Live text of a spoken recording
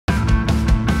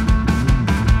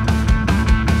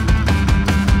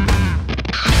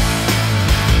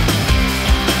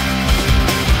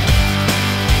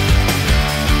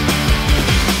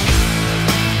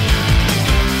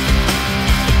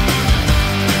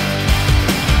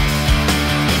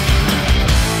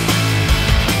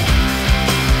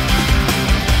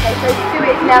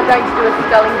now going to do a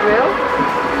sculling drill.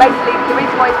 Basically, the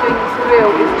reason why he's doing this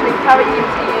drill is to encourage him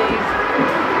to use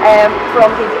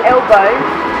from his elbow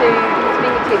to his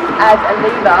fingertips as a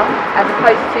lever, as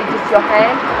opposed to just your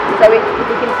hand. So he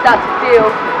can start to feel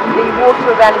the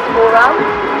water around his forearm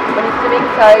when he's swimming.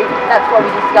 So that's why we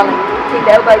do sculling. Keep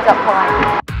the elbows up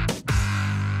high.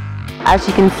 As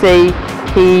you can see,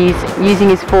 he's using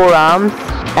his forearms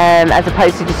as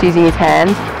opposed to just using his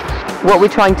hands. What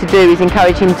we're trying to do is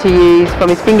encourage him to use from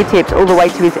his fingertips all the way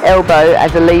to his elbow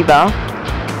as a lever,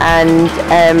 and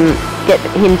get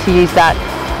him to use that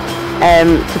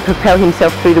to propel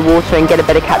himself through the water and get a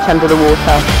better catch under the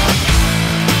water.